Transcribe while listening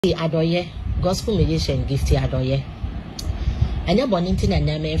Adoye, gospel musician Gifty Börè. And you're born into a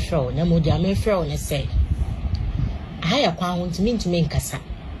name fro, no more damn fro, and say, I have found to mean to make a She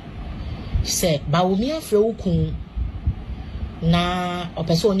said, Baumia fro kun na a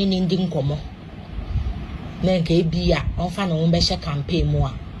person in Indian como. Then gave be a often on Besha campaign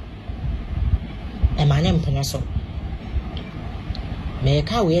more. And my name Penaso.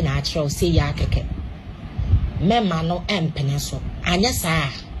 Make a way natural say yakeke. Memma no Penaso, and yes,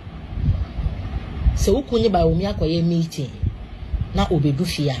 so ukuni ba umi akoye meeting na obedu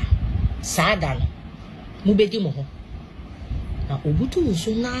fia saada no mubedi mo ho na obutu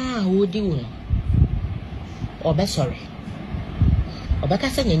nso na odi wo no obe sorry obeka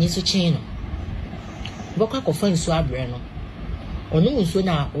sa nyanyi so chen no bokwa kofa nso abre no onu nso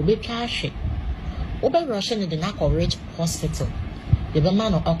na obetwa ahwe obe rush ne de na coverage hospital de be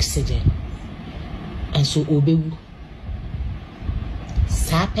man oxygen and so obewu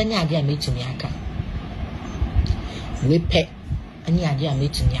sa pene ade a metumi aka we pet any idea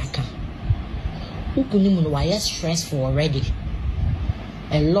made to Nyaka. Ukunimun why stressful already.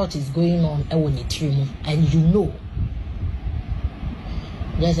 A lot is going on and you know.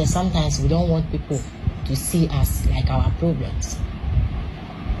 There's sometimes we don't want people to see us like our problems.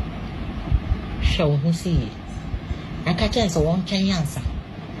 Show who see. I catch us one train answer.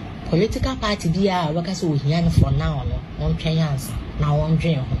 Political party be a workers who here for now no one train answer. Now one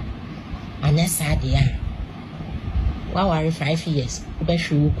dream. And that's sad yeah. Wawa 5 years, Uber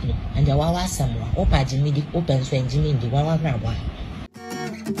Shukunu, and the Wawa Samoa, Opa Jimmy, open so and Jimmy, the Wawa Rabbi.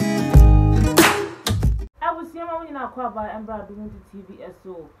 I was young in our car by Empress Gifty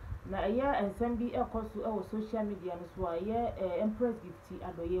TVSO. Now, a year and send be a course to our social media, and so a year Empress Gifty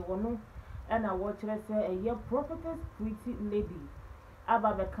Börè, and I watch a year prophetess pretty lady.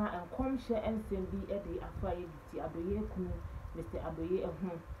 Ababeka and come share and send be at the Affair Gifty Börè, Mr.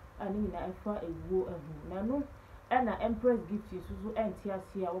 Börè, and in a war of Nano. And Empress Gifty Suzu and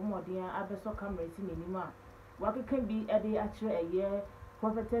Tiasia, one more dear Abeso cameras in Nima. What can be a day actually a year,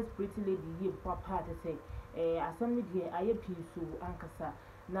 prophetess pretty lady, ye papa to say, a Sunday dear, I appeal to Ankasa.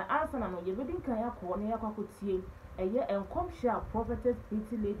 Now, answer no, your wedding kayak one year could see a year and come share prophetess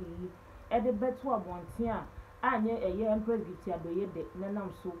pretty lady, at the bed to a bontia, and a year Empress Gifty Börè,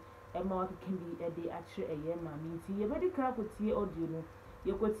 Nanam so, a mark can be a day actually a year, mammy. See, your wedding car could see or do you.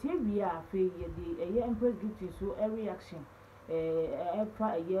 You could see we are free a year Empress Gifty so a reaction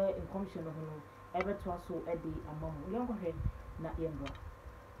a year in commission of ever to so a day among younger head not younger.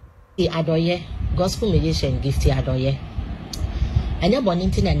 Adoye, gospel musician Gifty Börè. And you're born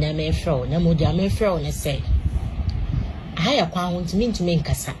into a name fro, no more damn fro, and say, I have found to mean to make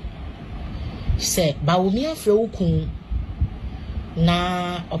a She said, Baumia fro kun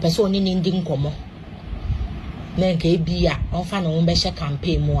na a person in Indian como. Then gave be a often on Besha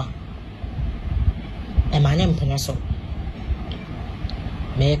campaign more. And my name Penaso.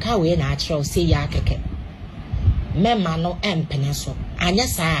 Make a way natural say yakeke. Memma no Penaso. And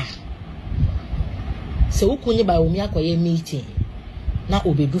yes, so ukuni ba umi akoye meeting na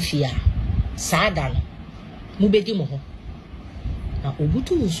obedu fia saada no mubedi mo ho na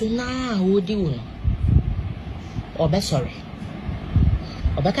obutu nso na odi wo no obe sorry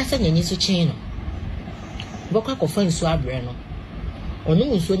obeka sa nyanyi so chen no bokwa kofa nso abre no onu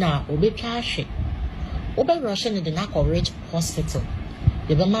nso na obetwa ahwe obe rush ne de na coverage hospital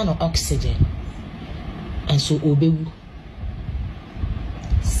de be man oxygen and so obewu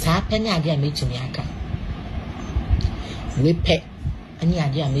sa pene ade a metumi aka we pet any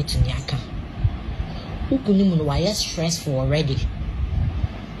idea metumi aka ukunimun why stressful already.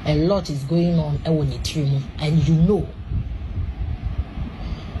 A lot is going on and you know.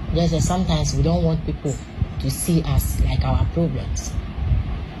 There's sometimes we don't want people to see us like our problems.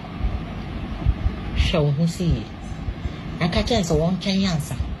 Show who see. I catch us one train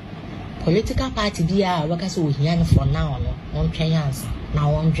answer. Political party be a workers who here for now no one train answer.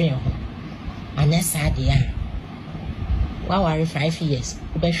 Now one dream. And that's sad yeah. Wawa 5 years,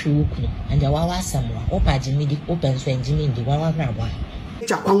 Uber Shukunu, and the Wawa Samoa, Opa Jimmy, open so and Jimmy, the Wawa Rabbi.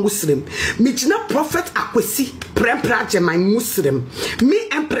 Muslim, Mijina prophet akwesi, prempraje my Muslim, me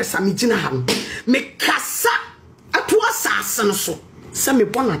Empress Amijina ham, me kasa atwa sasan so, se me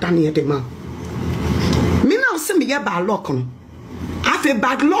bona dani de ma. Me na se me ye ba lock no. Afe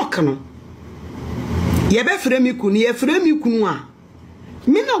bad lock no. Ye be frɛ me kunu, ye frɛ me kunu a.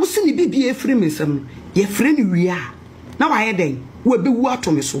 Me na wo se ni bibi e frɛ me nsam, ye frɛ ni wi a. Na wa ye den, wo be wu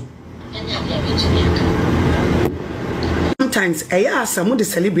ato me so. Sometimes some of the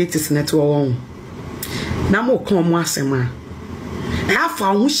celebrities net one. Na mo kon mo asema. Afa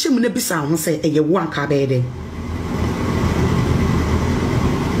ho hyem na bisa ho say eye wo anka be de.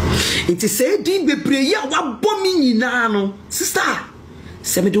 It is said in Bepreya, what bombing no, sister.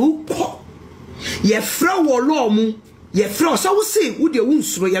 Semedo, ye fro or lomu, ye fro, so we say, would your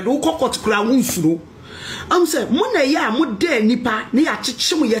wounds through your cockot crown wounds through. Say, Mona ya, mo de nipa, ni a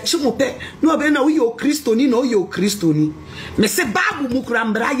chichimu ya chimope, no bena yo Christoni, no yo Christoni. Me se babu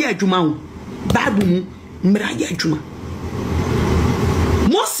mukrambra ya juma, babu mraya juma.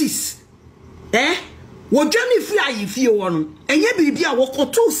 Moses, wo Johnny free ayi fie won enye bibia wo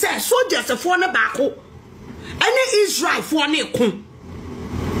koto say soldiers for na baako any Israel for na ekun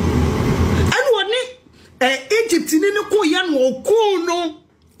anu oni Egypt ni ne ko ye no okun no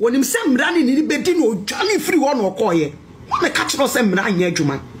wonim se mra ni bedi no Johnny free won okoye won ka kiro se mra anya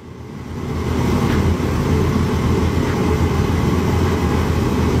adwuma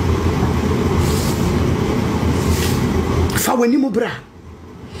fa wani mu bra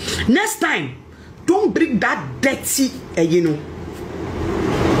next time. Don't bring that dirty,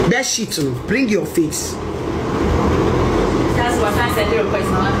 that shit, bring your face. That's what I said, the request,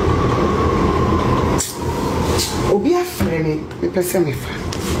 Mama. Obi a friend, me person me fa.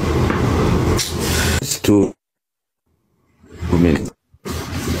 2 minutes.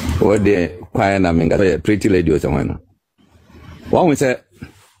 What the choir na minga pretty lady or someone. One we say,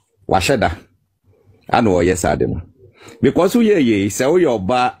 washada. I know yes, I do. Because we say your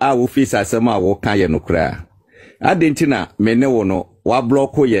bar, I will face as some will carry no cry. I didn't know, me no no, what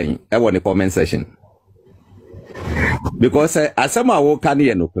block yen, I want the comment section. Because as some will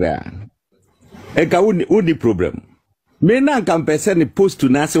carry no cry. A would problem. Me na can send post to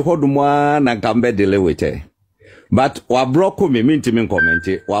Nancy Hodumwa and can be delay with her. But wa block me mean to me comment,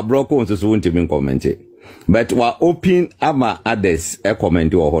 wa block on to soon to me comment. But wa open ama others a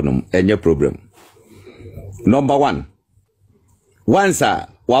comment or honum, and your problem. Number 1. Once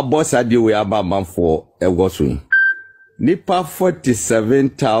what boss I do we have a man for a grocery. Nipa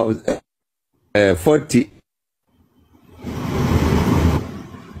 47,000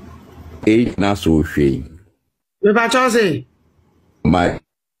 48 na so she. Me pa chose. My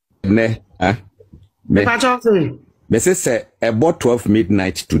ne me pa chose. Me say about 12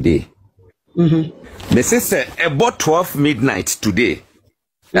 midnight today. Me say about 12 midnight today.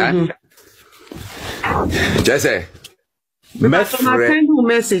 Just say me send you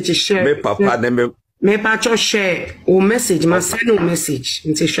message share. Me papa dem me pa share o message ma send you message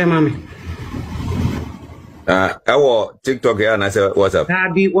nti share mama. Our TikTok here and I say WhatsApp.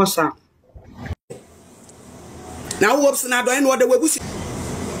 Be WhatsApp. Now whoops na do what the webusi.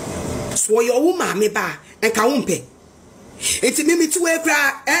 So your woman me ba and ka wompe. Enti me to we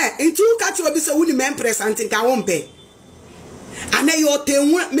kra enti you catch you be say woni Empress anti ka wompe. And then you tell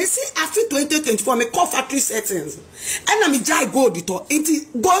me see after 2024 me call factory settings. And I'm jai gold it all. It is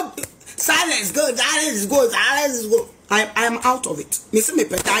gold silence gold, silence gold, silence gold. I am out of it. Me see me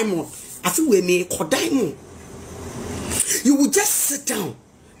per diamond. I feel we me call diamond. You will just sit down.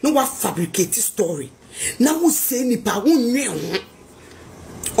 No what fabricate story. Now we say ni pa all in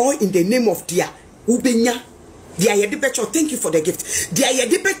the name of dia ubenya. Dia ye de becho. Thank you for the gift. Dia ye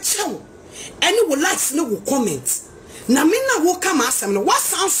de becho. Any will likes no will comment. Na me na wo come asem no what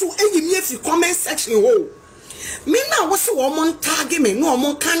sound so eyi me if comment section ho me na wo se wo mon tag me no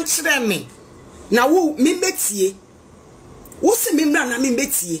mo kan kire me na wo me betie wo se me mra na me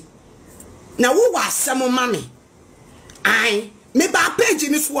betie na wo wa asem ma me ai me ba page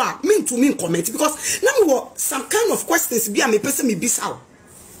ni so a me to me comment because na me wo some kind of questions bi a me person me bisa o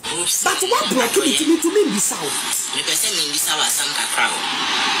but what block it to me bisa o me person me bisa wa some kakra o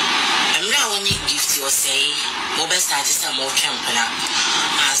emra woni gift you say mo be start say mo twempena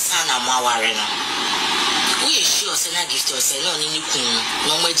ansa na mo aware no we sure say na gift you say no ni kun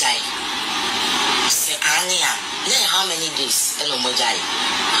no mo jai say ania how many days no mo jai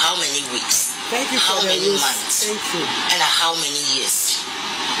how many weeks thank you how for many the months thank you and how many years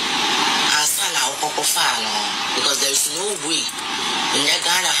ansa na okokofa no because there is no way in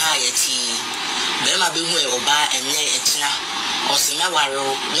Ghana hayati be ma be hu e oba enye etina osina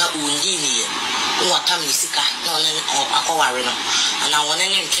waro na undi ni no atam ni sika na one akoware no ana wona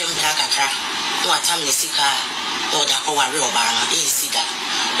ne ntwempra kakra no atam ni sika no da akoware oba na ensida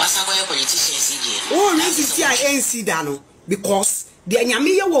wasa ko ye politicians die oh reason see I ensida no because the anyame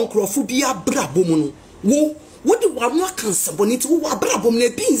ye won krofo bi abrabom no wo de wano akansa boniti wo abrabom na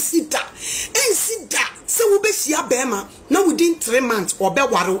bi ensida se wo be hia bema na within 3 months or be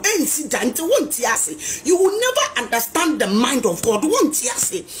waro ensida nti wonti ase you will never understand the mind of God wonti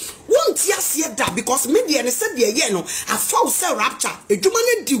ase da because media ne said ye no afa wo say rapture edwuma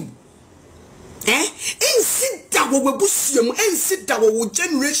na diu sit down wo busuam sit down wo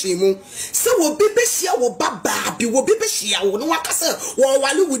generation mu se wo bebehia wo baba bi wo bebehia wo no wakase wo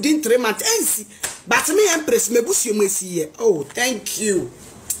wale within 3 months ensi but me Empress me busuam asiye. Oh, thank you.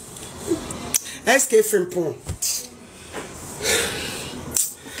 SK Frimpon.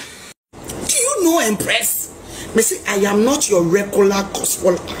 Do you know Empress? Me say I am not your regular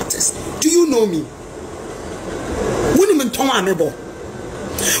gospel artist. Do you know me? Woni me ton amebo.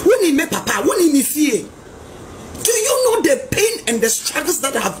 Woni me papa, woni me fie. Do you know the pain and the struggles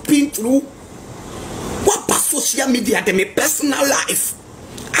that I have been through? What about social media, my personal life?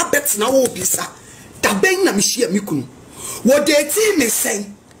 I bet now will be sir. Tabeng na mishia mikunu. What they tell me say?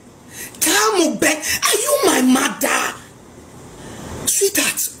 Tell me, are you my mother?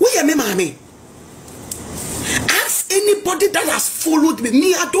 Sweetheart, where you mommy? Ask anybody that has followed me.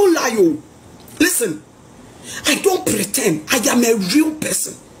 Me, I don't lie you. Listen, I don't pretend. I am a real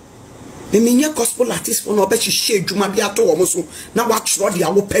person. Me mean gospel artist for no bet you share Juma be at all so now watch what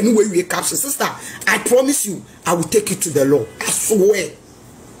the will pen way we capture sister. I promise you I will take you to the law. I swear.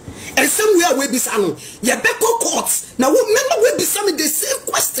 And somewhere we be sano ya beko courts. Now remember we be some the same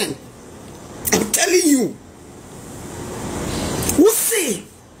question. I'm telling you. Who say?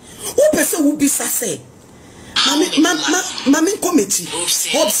 Who person will be say? Mami committee.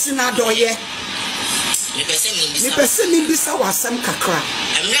 Hope sinadoye. Me person me bisa wasam kakra.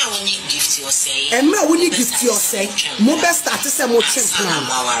 Emra woni gift you say. Emra woni gift you say. Mo be start say mo plan.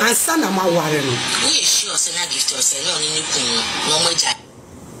 Ansa na ma ware no. We sure say na gift you say no ni kun no mo ja.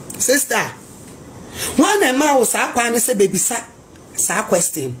 Sister, one emma was akwa say baby sa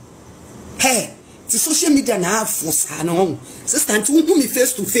question. Hey, the social media na for no. Sister, ntu me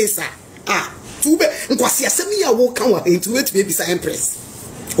face to face ah. Tu be nkwasi asemi ya wo kan wa ntu wait baby sa Empress.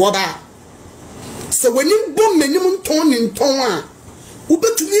 Oba so when you bomb minimum ton in ton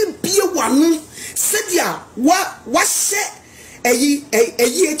ubetumi bie wanu sedia wa she eyi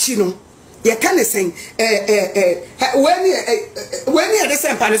echi no ye kan sen when you dey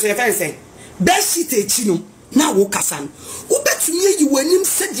say pan so ye fan sen best shit echi no na wo kasan ubetumi yi wanim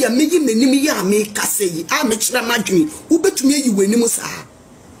sedia meyi menim ya me kasa yi a me kira madwini ubetumi yi wanim sa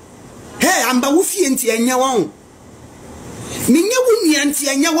hey amba wo fie nti anya won minye woni anti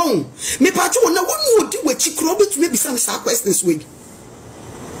anya won me pa cho na wonu odi wachi kro betumi bisa me sa questions we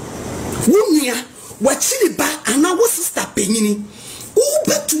wonia wachi ni ba ana wo sister penyini u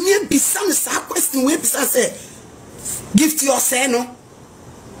betumi bisa me sa question we bisa say gift your say no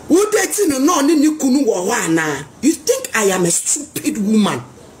u date no ni kunu wo ho ana. You think I am a stupid woman?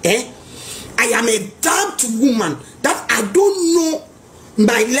 I am a damned woman that I don't know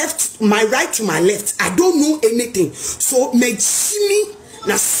my right to my left. I don't know anything. So me me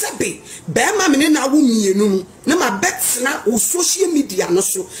na sebe be ma me na wo mienu na ma bet na o social media no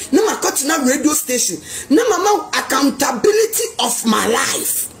so na ma cut na radio station na ma accountability of my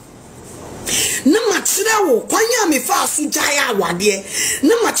life na ma kire wo kwanya me fa so jaya awade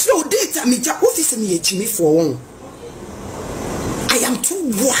na ma kire o data me ja office me ejimi for one. I am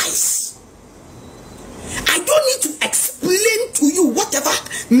too wise. I don't need to explain to you whatever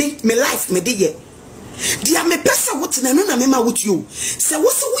me life me dey. Dia me person what na no na me ma with you. Say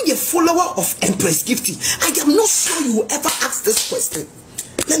what's we a follower of Empress Gifty? I am not sure you will ever ask this question.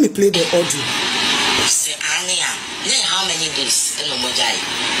 Let me play the audio. Say Ania, how many days in Omojai?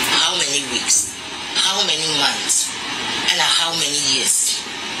 How many weeks? How many months? And how many years?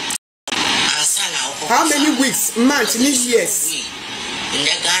 How many weeks, months, years? In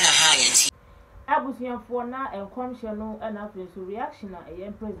the Ghana high Abusianfo na enkomhye no na afre so reaction na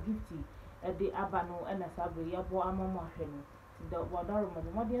Empress Gifty de abano na sabri abo amamo ahwe no the wadaro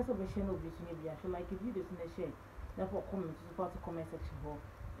mo dey so be share no obisu ne bia so like if you dey share na for comment support comment section ho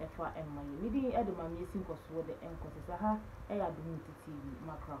e fa emma yi di edema mi sin koso de enkosa ha e ya do TV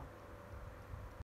macro.